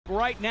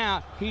right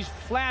now, he's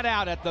flat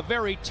out at the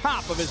very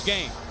top of his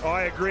game. Oh,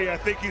 I agree. I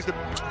think he's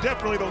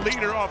definitely the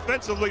leader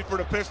offensively for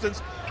the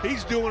Pistons.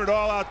 He's doing it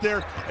all out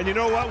there. And you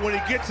know what? When he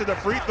gets to the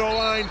free throw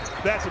line,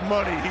 that's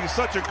money. He's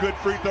such a good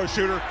free throw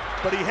shooter.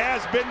 But he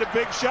has been the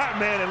big shot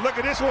man. And look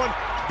at this one.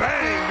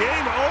 Bang!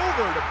 Game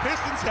over. The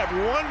Pistons have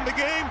won the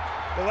game.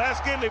 The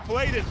last game they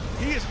played it,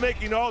 he is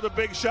making all the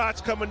big shots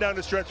coming down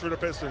the stretch for the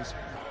Pistons.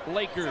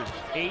 Lakers,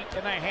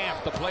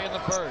 8.5 to play in the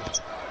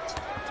first.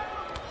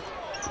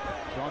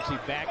 Chauncey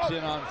backs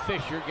in on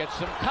Fisher, gets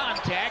some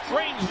contact,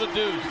 range the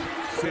deuce.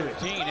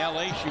 15,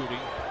 LA shooting.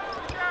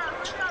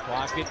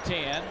 Clock at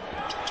 10.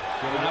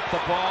 Giving up the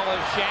ball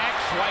is Shaq,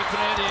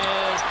 swiping it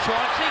is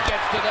Chauncey,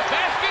 gets to the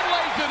basket,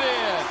 lays it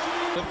in.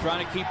 They're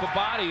trying to keep a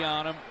body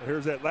on him.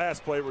 Here's that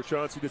last play where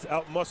Chauncey just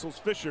outmuscles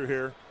Fisher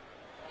here.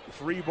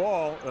 Free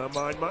ball,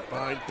 mine,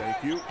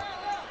 thank you.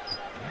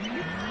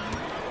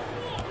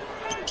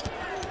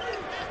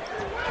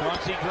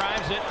 Chauncey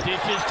drives it,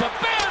 dishes to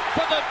Ben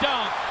for the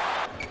dunk.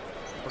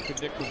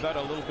 Dick was better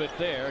a little bit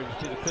there. You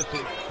see the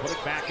Pistons put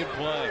it back in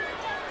play.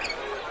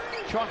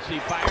 Chauncey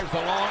fires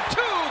the long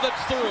two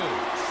that's through.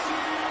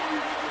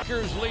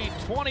 Lakers lead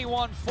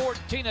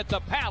 21-14 at the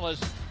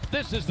Palace.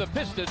 This is the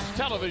Pistons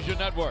Television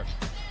Network.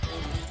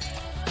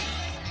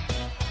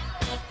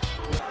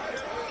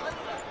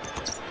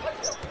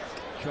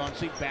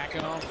 Chauncey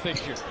backing on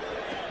Fisher.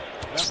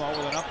 Memo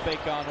with an up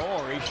fake on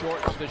Orr. He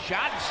shortens the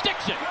shot and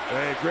sticks it.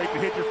 Hey, great to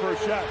hit your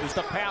first shot. It's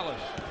the Palace.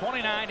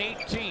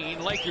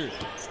 29-18 Lakers.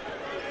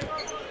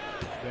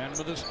 Ben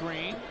with the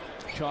screen.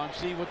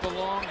 Chauncey with the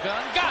long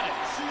gun. Got it.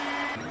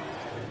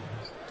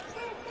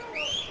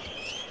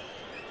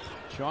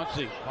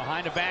 Chauncey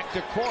behind the back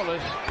to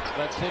Corliss.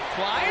 Lets it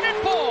fly and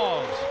it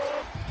falls.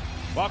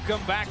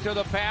 Welcome back to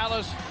the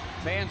Palace.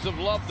 Fans have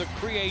loved the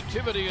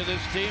creativity of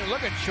this team.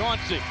 Look at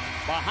Chauncey.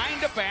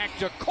 Behind the back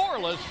to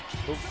Corliss,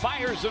 who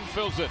fires and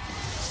fills it.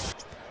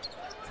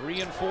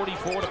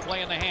 3:44 to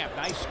play in the half.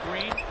 Nice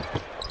screen.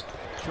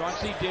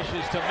 Chauncey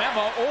dishes to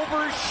Memo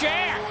over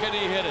Shaq, and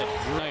he hit it.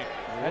 Right.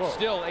 That's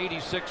still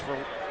 86 for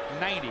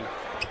 90.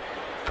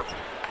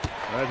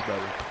 That's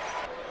better.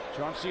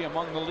 Chauncey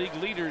among the league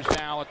leaders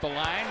now at the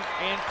line.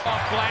 And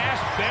off glass,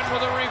 Ben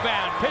with a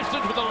rebound.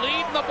 Pistons with the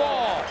lead in the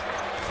ball.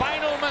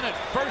 Final minute,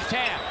 first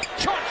half.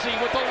 Chauncey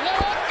with the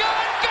long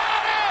gun,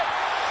 got it!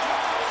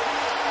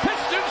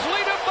 Pistons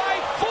lead it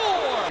by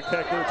 4.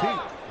 Spectacular team.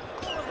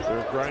 They're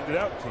a grinded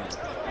out team.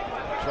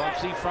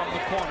 Chauncey from the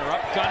corner,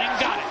 up gunning,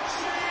 got it.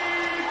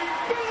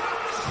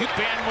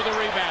 Ben with a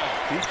rebound.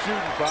 Keep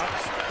shooting, Fox.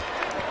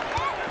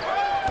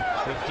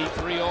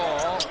 53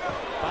 all.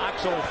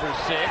 Fox 0 for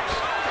 6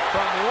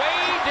 from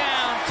way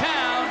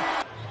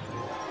downtown.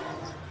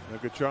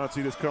 Look at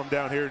Chauncey just come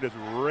down here and just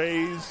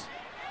raise.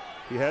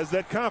 He has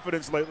that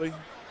confidence lately.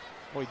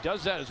 Well, he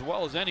does that as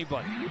well as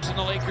anybody. It's in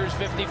the Lakers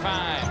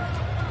 55.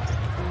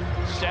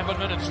 7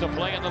 minutes to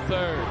play in the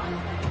third.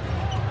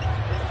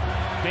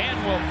 Ben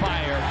will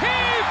fire.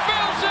 He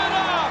fills it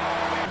up!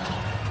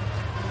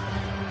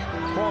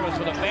 Corliss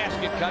with a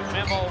basket cut.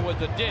 Memo with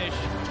the dish.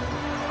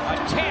 A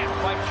tap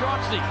by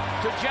Chauncey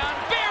to John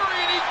Barry,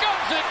 and he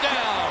guns it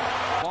down.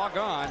 Log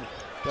on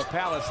to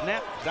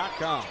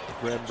palacenet.com.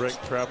 Grand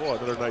break travel,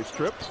 another nice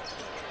trip.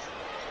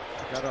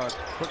 Got our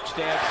quick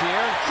stats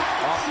here.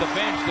 Off the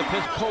bench, the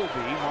Pistons,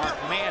 Kobe, Mark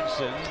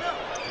Manson,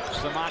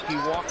 Samaki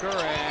Walker,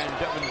 and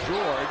Devin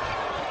George.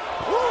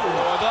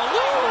 Oh, the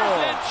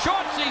Lakers, and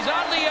Chauncey's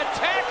on the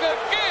attack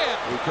again.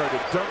 He tried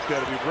to dunk that.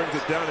 If he brings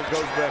it down and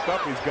goes back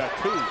up, he's got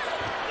 2.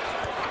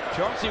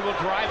 Chauncey will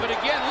drive it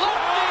again.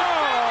 Look!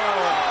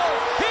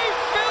 He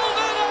filled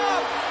it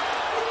up!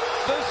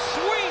 The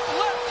sweet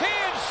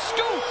left-hand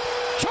scoop.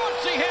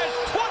 Chauncey has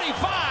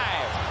 25.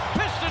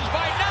 Pistons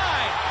by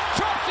 9.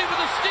 Chauncey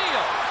with a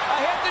steal.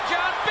 Ahead to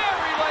John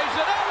Barry. Lays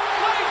it up.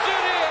 Lays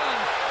it in.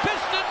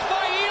 Pistons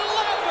by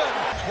 11.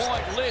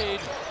 Point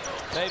lead.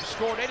 They've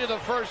scored 8 of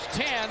the first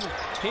 10.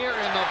 Here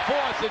in the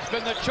fourth, it's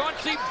been the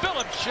Chauncey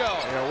Billups show.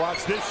 Yeah,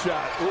 watch this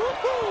shot.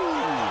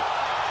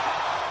 Woo-hoo!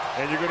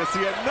 And you're going to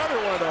see another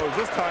one of those,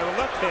 this time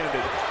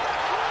left-handed.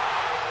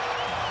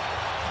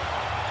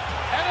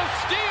 And a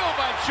steal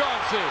by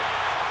Chauncey.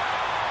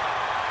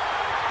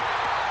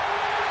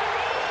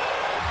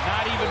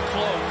 Not even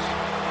close.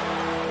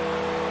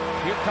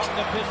 Here come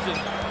the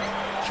Pistons.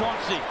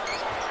 Chauncey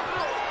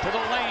to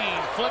the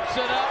lane, flips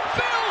it up,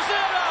 fills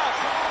it up!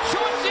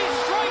 Chauncey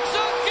strikes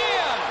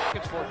again!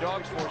 It's 4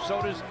 dogs, 4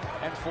 sodas,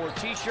 and 4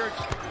 t-shirts.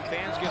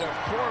 Fans get a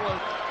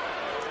correlate.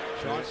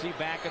 Chauncey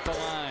back at the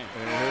line.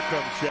 And here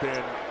comes Shaq.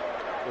 And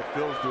what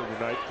Phil's doing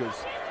tonight,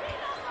 because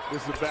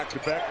this is a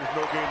back-to-back. There's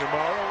no game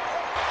tomorrow.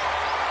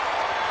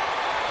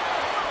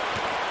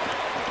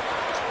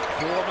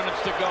 4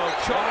 minutes to go.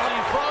 Chauncey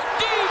from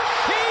deep.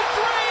 He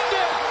drained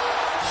it.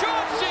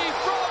 Chauncey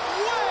from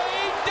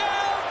way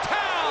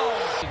downtown.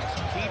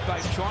 Keyed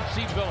by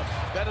Chauncey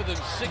Billups. Better than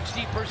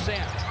 60%.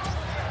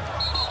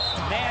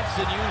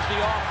 Madsen used the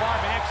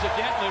off-arm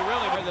accidentally,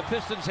 really, where the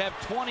Pistons have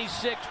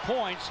 26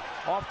 points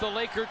off the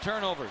Laker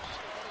turnovers.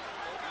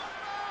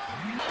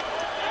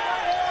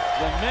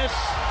 The miss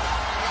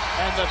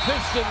And the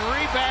Piston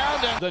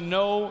rebound and the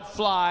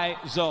no-fly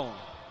zone.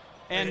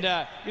 And,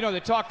 you know, they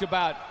talked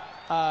about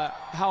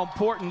how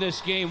important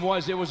this game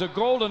was. It was a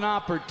golden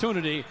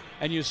opportunity,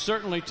 and you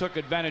certainly took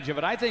advantage of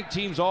it. I think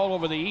teams all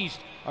over the East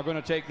are going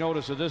to take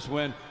notice of this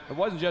win. It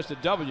wasn't just a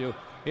W.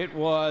 It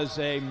was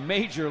a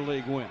major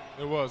league win.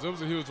 It was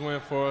a huge win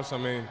for us. I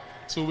mean,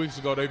 2 weeks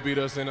ago they beat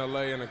us in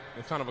L.A. in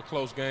kind of a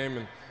close game,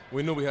 and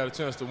we knew we had a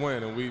chance to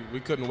win, and we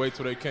couldn't wait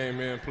till they came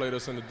in, played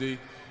us in the D.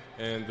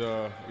 And,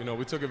 you know,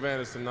 we took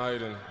advantage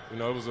tonight, and, you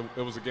know,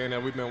 it was a game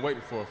that we've been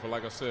waiting for,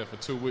 like I said, for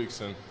 2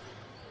 weeks. And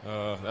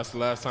that's the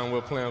last time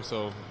we'll play them,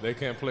 so they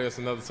can't play us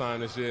another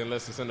time this year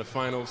unless it's in the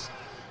finals.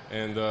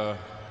 And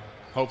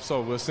hope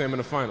so. We'll see them in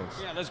the finals.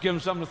 Yeah, let's give them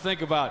something to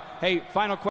think about. Hey, final question.